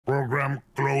Program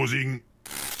closing.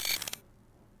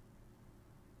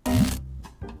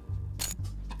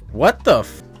 What the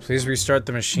f? Please restart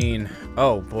the machine.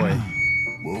 Oh boy.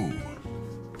 Whoa.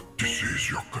 This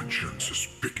is your conscience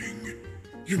speaking.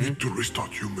 You need to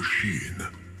restart your machine.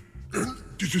 And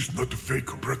this is not a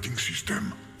fake operating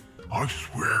system. I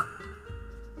swear.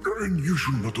 And you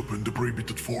should not open the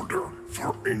prohibited folder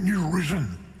for any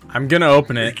reason. I'm gonna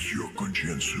open it. It's your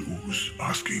conscience who's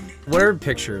asking. What are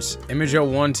pictures? Image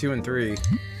 1, 2, and 3.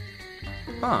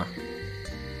 Huh.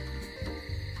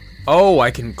 Oh,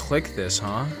 I can click this,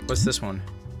 huh? What's this one?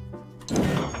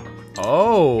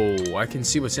 Oh, I can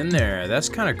see what's in there. That's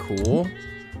kind of cool.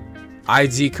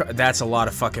 ID card. That's a lot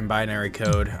of fucking binary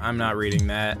code. I'm not reading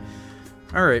that.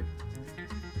 Alright.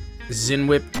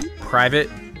 Zinwip private.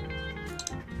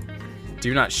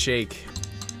 Do not shake.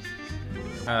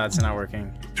 It's not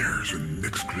working. There's an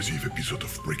exclusive episode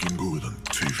of Breaking Good on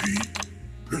TV.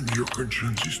 And your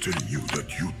conscience is telling you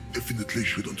that you definitely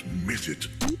shouldn't miss it.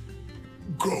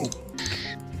 Go.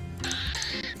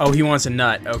 Oh, he wants a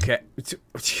nut. Okay.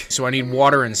 So I need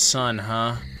water and sun,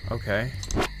 huh? Okay.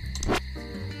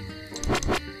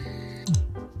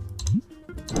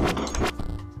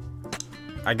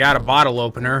 I got a bottle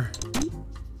opener.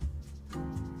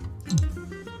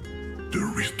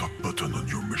 The restart button on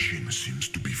your machine seems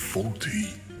to be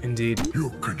faulty. Indeed.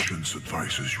 Your conscience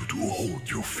advises you to hold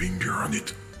your finger on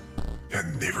it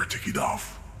and never take it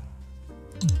off.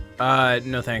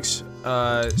 No thanks.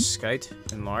 Skite,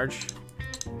 enlarge.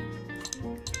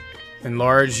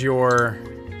 Enlarge your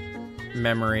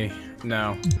memory.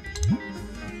 No.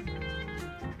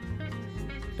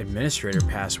 Administrator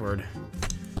password.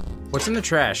 What's in the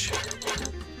trash?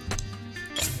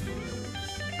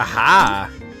 Aha!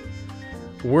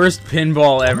 Worst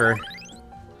pinball ever.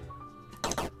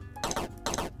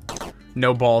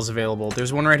 No balls available.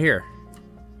 There's one right here.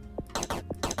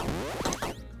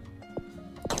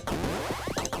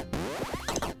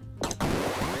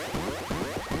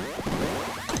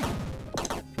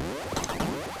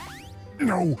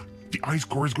 No, the ice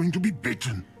core is going to be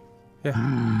bitten. Yeah.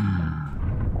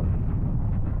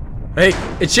 Hey,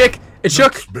 it shook! It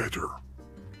shook! That's better.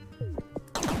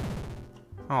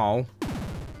 Oh.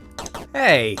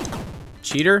 Hey,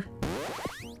 cheater.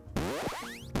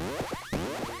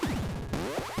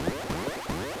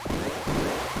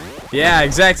 Yeah,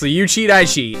 exactly. You cheat, I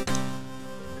cheat.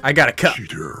 I got a cup.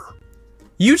 Cheater.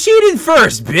 You cheated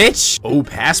first, bitch! Oh,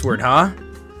 password, huh?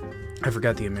 I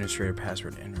forgot the administrator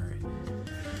password.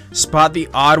 Spot the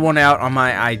odd one out on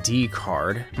my ID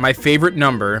card. My favorite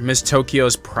number, Miss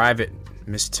Tokyo's private.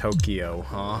 Miss Tokyo,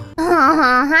 huh?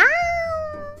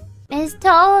 Miss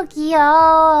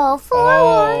Tokyo,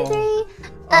 413.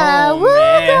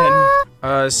 Oh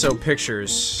man. So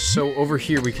pictures. So over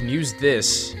here we can use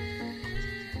this.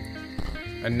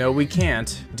 No, we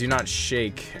can't. Do not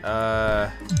shake. Oh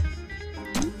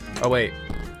wait.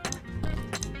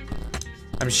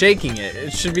 I'm shaking it.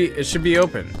 It should be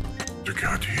open. The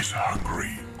cat is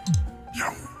hungry.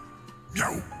 Meow.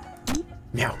 Meow.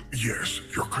 Meow. Yes,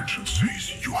 your conscience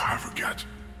says you have a cat,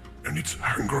 and it's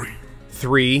hungry.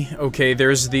 3. Okay,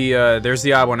 there's the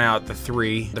odd one out, the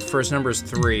 3. The first number is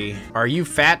 3. Are you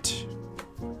fat?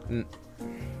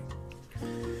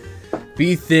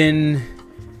 Be thin.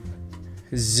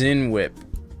 Zinwip.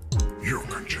 Your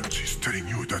conscience is telling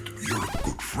you that you're a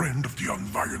good friend of the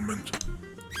environment.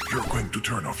 You're going to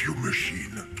turn off your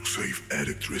machine to save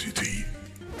electricity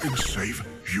and save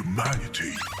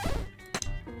humanity.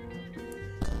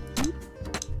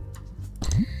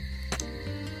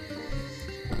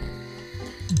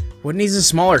 What needs a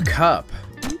smaller cup?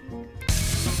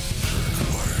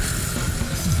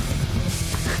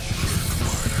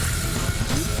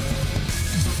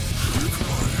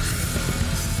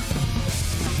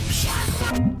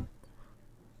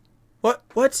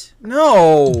 What?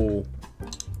 No.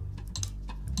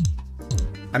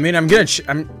 I mean, I'm.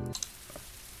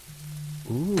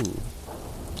 Ooh.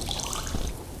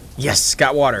 Yes,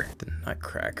 got water. The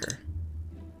Nutcracker.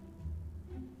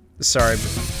 Sorry,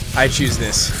 but I choose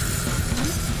this.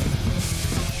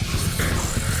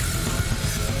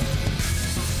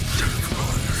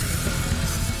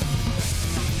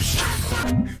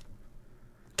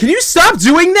 Can you stop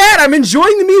doing that? I'm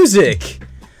enjoying the music.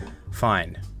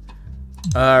 Fine.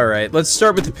 Alright, let's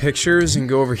start with the pictures and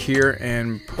go over here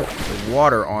and put the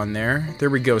water on there. There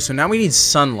we go. So now we need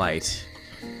sunlight.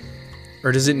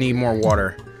 Or does it need more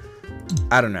water?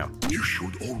 I don't know. You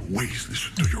should always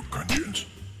listen to your conscience.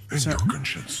 And your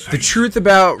conscience says, the truth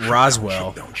about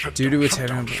Roswell. Shut Due to its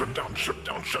heavy... shut down.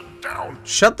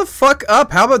 Shut the fuck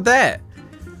up. How about that?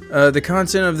 The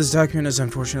content of this document has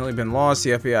unfortunately been lost.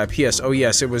 The FBI. P.S. Oh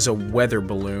yes, it was a weather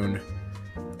balloon.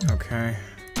 Okay.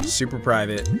 Super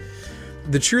private.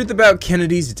 The truth about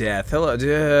Kennedy's death. Hello.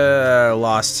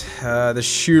 Lost. The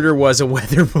shooter was a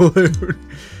weather balloon.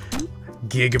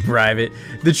 Giga private.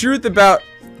 The truth about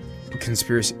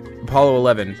conspiracy. Apollo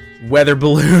 11. Weather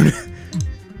balloon.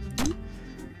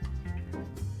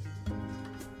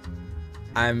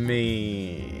 I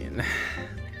mean...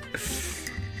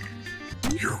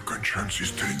 Your conscience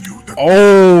is telling you that...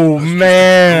 Oh,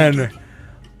 man!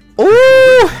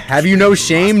 Ooh! Have you no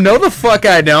shame? No the fuck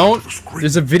I don't!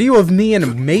 There's a video of me in a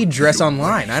maid dress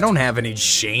online. I don't have any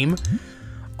shame.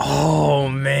 Oh,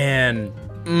 man.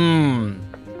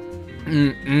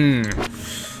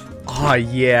 Oh,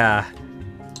 yeah.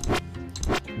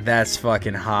 That's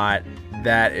fucking hot.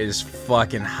 That is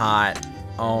fucking hot.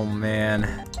 Oh,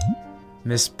 man.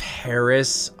 Miss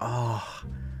Paris. Oh.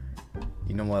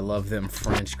 You know I love them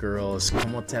French girls.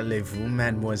 Comment allez-vous,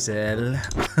 mademoiselle?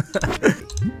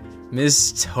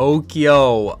 Miss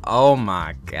Tokyo. Oh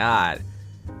my god.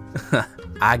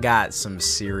 I got some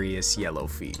serious yellow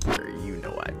fever. You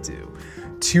know I do.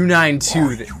 292.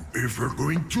 Are you ever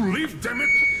going to leave, damn it?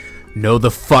 No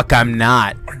the fuck I'm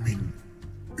not. I mean,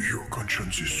 your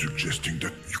conscience is suggesting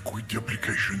that you quit the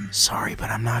application. Sorry, but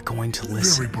I'm not going to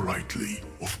listen. Very politely,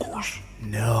 of course.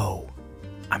 No.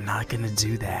 I'm not gonna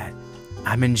do that.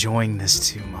 I'm enjoying this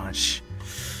too much.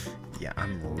 Yeah,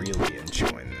 I'm really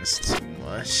enjoying this too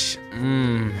much.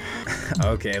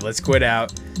 Okay, let's quit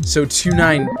out. So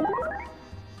 29.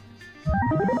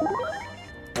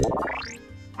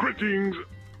 Greetings.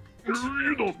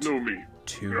 You don't know me.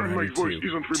 292. My voice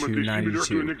isn't remotely similar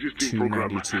to an existing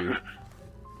program. 292.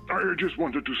 I just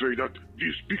wanted to say that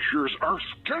these pictures are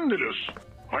scandalous.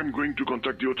 I'm going to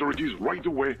contact the authorities right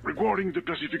away regarding the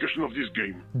classification of this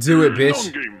game. Do it, bitch.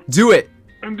 Non-game. Do it.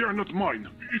 And they are not mine.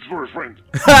 It's for a friend.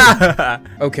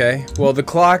 Okay. Well, the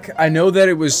clock. I know that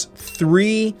it was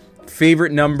 3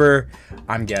 favorite number.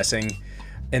 I'm guessing,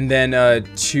 and then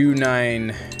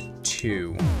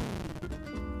 292.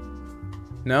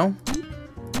 No.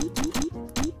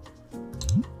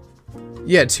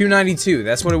 Yeah, 292.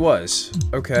 That's what it was.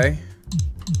 Okay.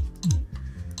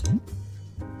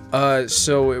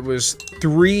 So it was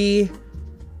 3.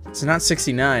 It's not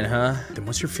 69, huh? Then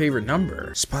what's your favorite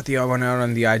number? Spot the odd one out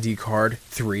on the ID card.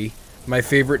 3. My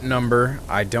favorite number,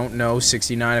 I don't know.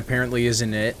 69 apparently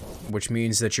isn't it, which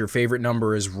means that your favorite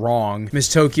number is wrong. Miss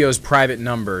Tokyo's private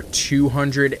number,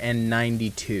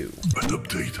 292. An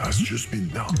update has just been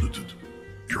downloaded.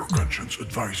 Your conscience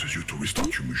advises you to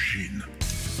restart your machine.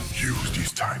 Use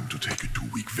this time to take a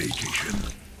 2-week vacation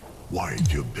while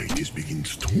the update is being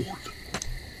installed.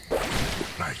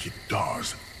 Like it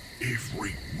does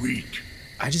every week.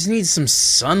 I just need some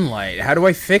sunlight. How do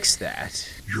I fix that?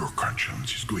 Your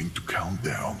conscience is going to count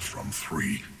down from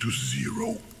 3 to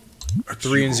 0. At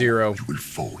 3 and 0. You will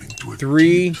fall into a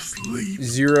 3, deep sleep.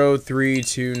 0, 3,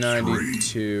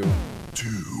 292.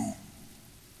 2,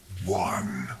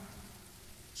 1,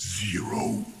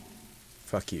 0.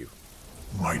 Fuck you.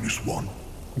 -1.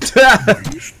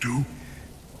 -2.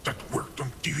 That worked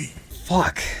on TV.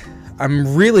 Fuck.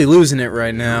 I'm really losing it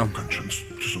right now. Your conscience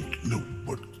doesn't know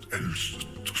what else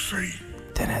to say.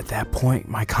 Then at that point,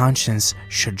 my conscience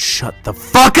should shut the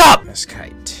fuck up! Miss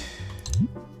Kite.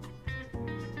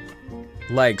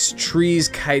 Likes, trees,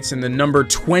 kites, and the number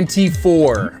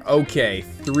 24. Okay,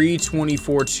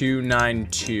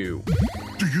 324292.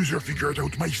 The user figured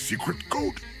out my secret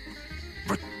code.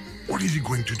 But what is he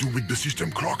going to do with the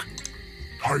system clock?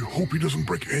 I hope he doesn't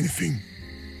break anything.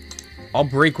 I'll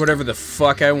break whatever the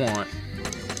fuck I want.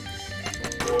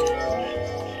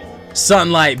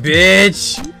 Sunlight,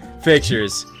 bitch!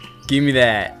 Pictures. Give me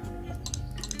that.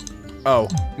 Oh,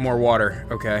 more water.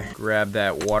 Okay, grab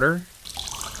that water.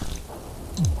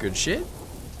 Good shit.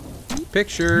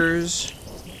 Pictures.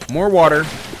 More water.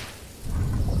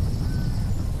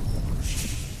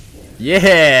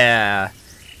 Yeah!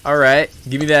 Alright,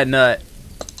 give me that nut.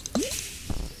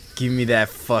 Give me that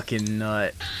fucking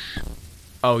nut.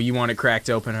 Oh, you want it cracked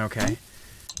open? Okay.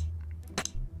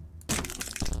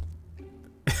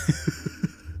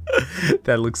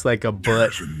 That looks like a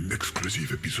butt. There's an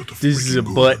exclusive episode of This is a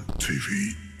Breaking butt. Bad on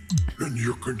TV. And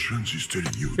your conscience is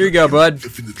telling you Here you that go, bud.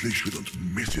 Definitely shouldn't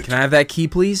miss it. Can I have that key,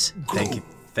 please? Go. Thank you.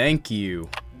 Thank you.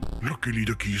 Luckily,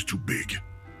 the key is too big.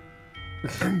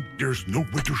 And there's no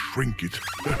way to shrink it.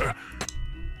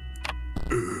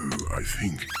 I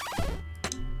think.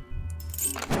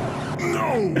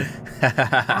 No!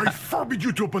 I forbid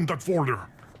you to open that folder.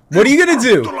 What are you gonna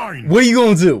do? The line. What are you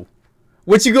gonna do?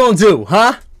 What you gonna do,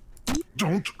 huh?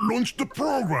 Don't launch the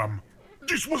program.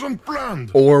 This wasn't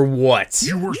planned. Or what?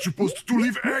 You were supposed to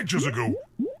leave ages ago.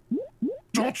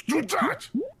 Don't do that.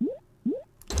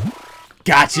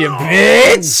 Gotcha,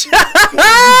 bitch! What have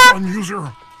you done,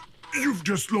 user? You've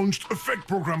just launched a fake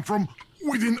program from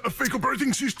within a fake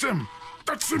operating system.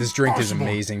 That's This drink is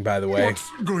impossible. amazing, by the way. What's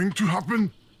going to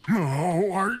happen?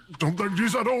 No, I don't like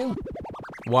this at all.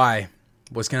 Why?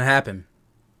 What's gonna happen?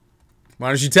 Why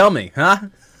don't you tell me, huh?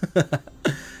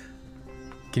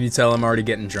 Can you tell I'm already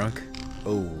getting drunk?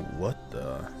 Oh, what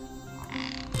the...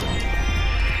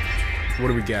 What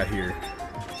do we got here?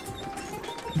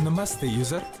 Namaste,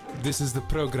 user. This is the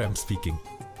program speaking.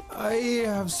 I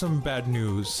have some bad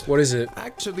news. What is it?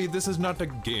 Actually, this is not a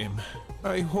game.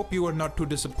 I hope you are not too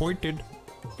disappointed.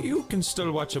 You can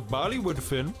still watch a Bollywood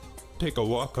film, take a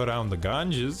walk around the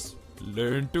Ganges,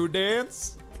 learn to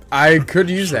dance. I could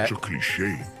use that. Such a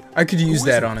cliche. I could use Who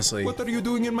that, is it? honestly. What are you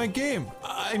doing in my game?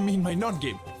 I mean my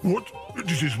non-game. What?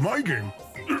 This is my game.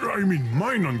 I mean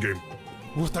my non-game.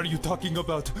 What are you talking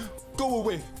about? Go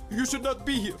away. You should not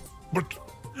be here. But,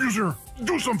 user,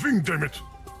 do something, damn it.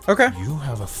 Okay. You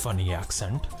have a funny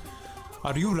accent.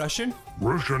 Are you Russian?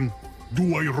 Russian?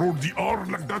 Do I roll the R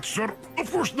like that, sir? Of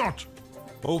course not.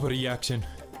 Overreaction.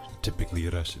 Typically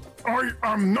Russian. I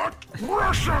am not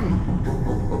Russian.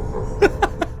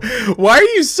 Why are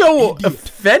you so Idiot. You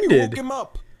offended? woke him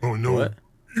up. Oh no. What?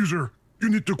 User, you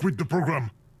need to quit the program.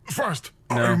 Fast.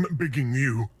 No. I'm begging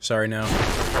you. Sorry, no.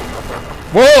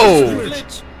 Whoa!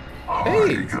 Glitch.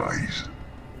 Hey! Guys.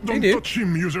 Don't dude. touch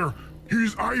him, user.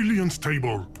 He's highly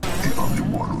unstable. The only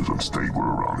one who's unstable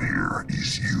around here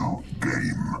is you,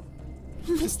 game.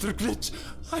 Mr. Glitch,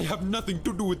 I have nothing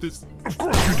to do with this. Of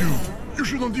course you do. You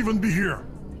shouldn't even be here.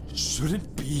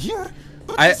 Shouldn't be here?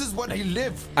 But I- this is what I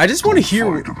live. I just want to hear...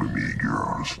 over me,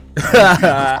 girls.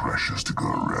 Precious to go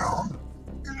around.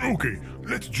 Okay,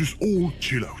 let's just all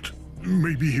chill out.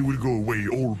 Maybe he will go away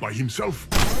all by himself.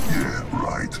 Yeah,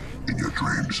 right. In your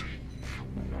dreams.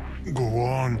 Go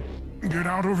on. Get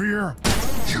out of here.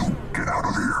 You get out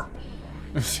of here.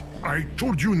 I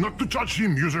told you not to touch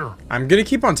him, user. I'm gonna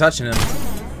keep on touching him.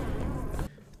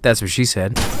 That's what she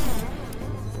said.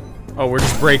 Oh, we're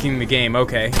just breaking the game,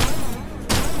 okay.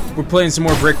 We're playing some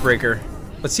more Brick Breaker.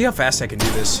 Let's see how fast I can do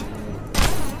this.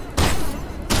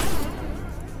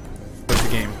 What's the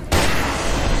game?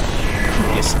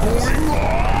 Yes.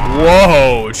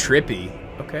 Whoa, trippy.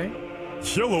 Okay.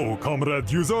 Hello,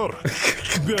 comrade user.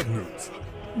 Bad news.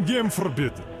 Game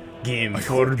forbidden. Game I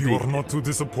hope you are forbidden. not too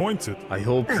disappointed. I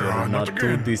hope you're not too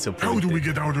again. How do we disappointed.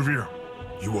 get out of here?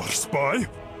 You are spy?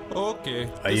 Okay.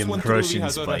 I this am one truly Russian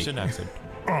has a spy. Russian accent.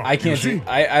 Ah, I can't you do... see?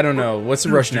 I don't know. What's the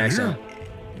You're Russian still accent?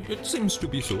 here? It seems to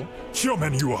be so.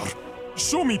 Human you are.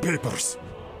 Show me papers.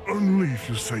 Only if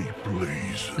you say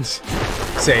please.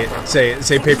 Say it. Say it.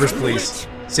 Say papers, please.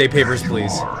 Say papers,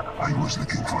 please. I was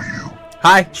looking for you.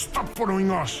 Hi. Stop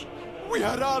following us. We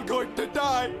are all going to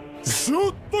die.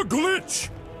 Shoot the glitch.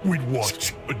 With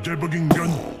what? A debugging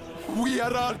gun? We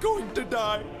are all going to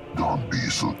die. Don't be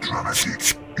so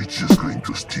dramatic. It's just going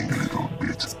to sting a little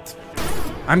bit.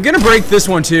 I'm gonna break this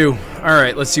one too.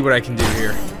 Alright, let's see what I can do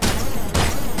here.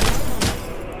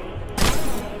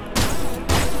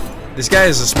 This guy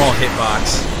has a small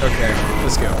hitbox. Okay,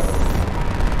 let's go.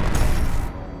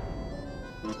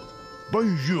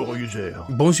 Bonjour, user.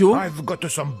 Bonjour. I've got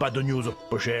some bad news,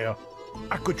 peu cher.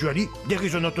 Actually, there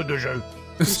is not de jeu.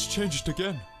 It's changed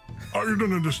again. I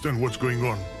don't understand what's going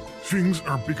on. Things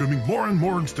are becoming more and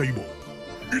more unstable.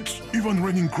 It's even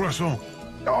raining croissant.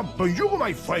 Oh, bonjour,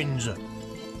 my friends.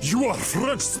 You are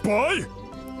French spy?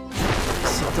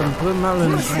 C'est un peu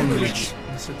maladroit.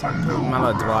 C'est un peu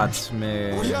maladroit,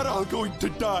 mais... We are all going to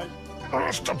die.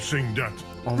 Stop saying that.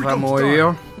 On We va don't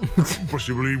mourir. die.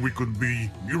 Possibly we could be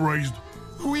erased.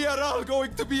 We are all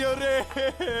going to be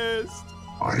erased.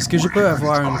 Est-ce que je peux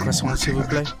avoir une croissant, s'il vous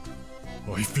plaît?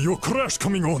 I feel crash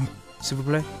coming on. S'il vous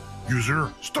plaît? User,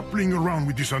 stop playing around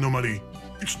with this anomaly.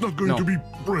 It's not going No. to be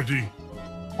pretty.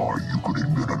 Are you good in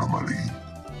an anomaly?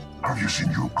 Have you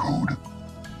seen your code?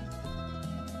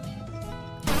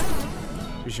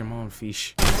 Je m'en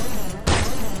fiche.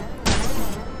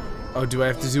 Oh, do I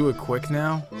have to do it quick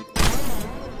now?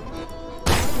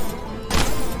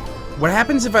 What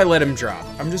happens if I let him drop?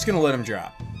 I'm just gonna let him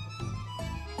drop.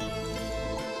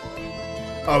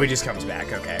 Oh, he just comes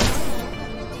back, okay.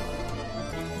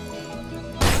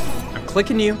 I'm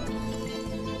clicking you.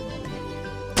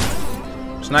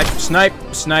 Snipe, snipe,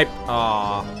 snipe.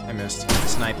 Aw, I missed.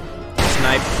 Snipe,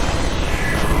 snipe.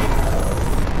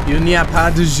 Il n'y a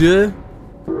pas de jeu.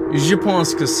 Je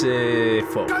pense que c'est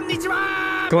faux.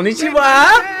 Konnichiwa!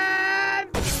 Konnichiwa!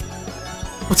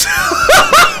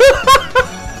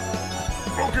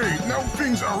 Okay, now Now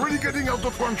things are really getting out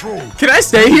of control. Can I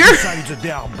stay here? Besides, they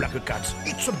are black cats.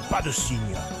 It's a bad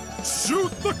sign.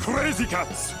 Shoot the crazy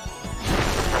cats!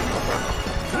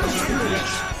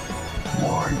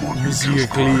 Why won't you Is he a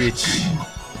just crash glitch? game?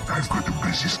 I've got a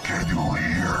busy schedule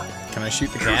here. Can I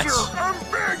shoot the User, cats? I'm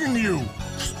begging you.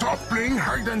 Stop playing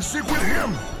hide and seek with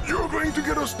him. You're going to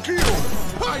get us killed.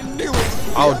 I knew it!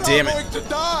 Oh, You're damn not it. going to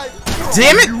die!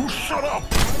 Damn it! You shut up.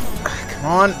 Come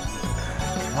on.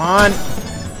 Come on.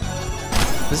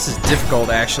 This is difficult,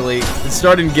 actually. It's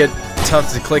starting to get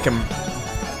tough to click him.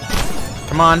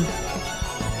 Come on.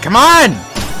 Come on!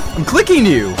 I'm clicking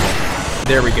you!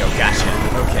 There we go. Gotcha.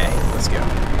 Okay, let's go.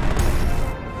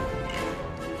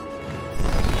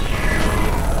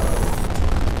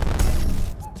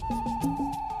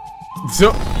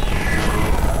 So...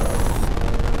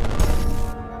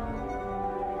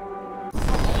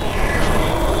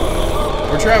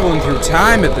 We're traveling through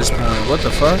time at this point. What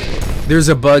the fuck? There's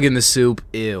a bug in the soup.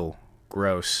 Ew.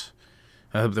 Gross.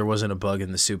 I hope there wasn't a bug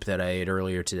in the soup that I ate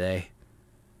earlier today.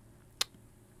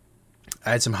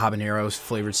 I had some habanero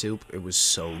flavored soup. It was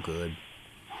so good.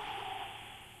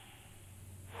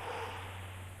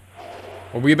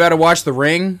 Are we about to watch The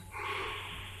Ring?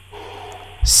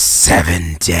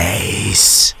 7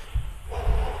 days.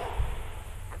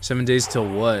 7 days till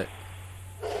what?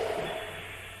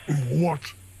 What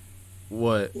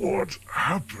What?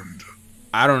 happened?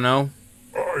 I don't know.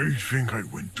 I think I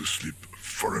went to sleep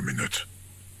for a minute.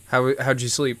 How'd you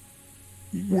sleep?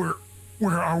 Where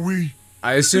are we?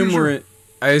 I assume User-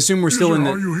 we're still in User, the...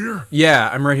 Are you here? Yeah,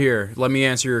 I'm right here. Let me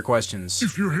answer your questions.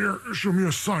 If you're here, show me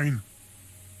a sign.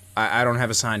 I don't have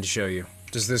a sign to show you.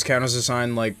 Does this count as a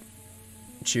sign, like,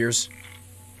 cheers?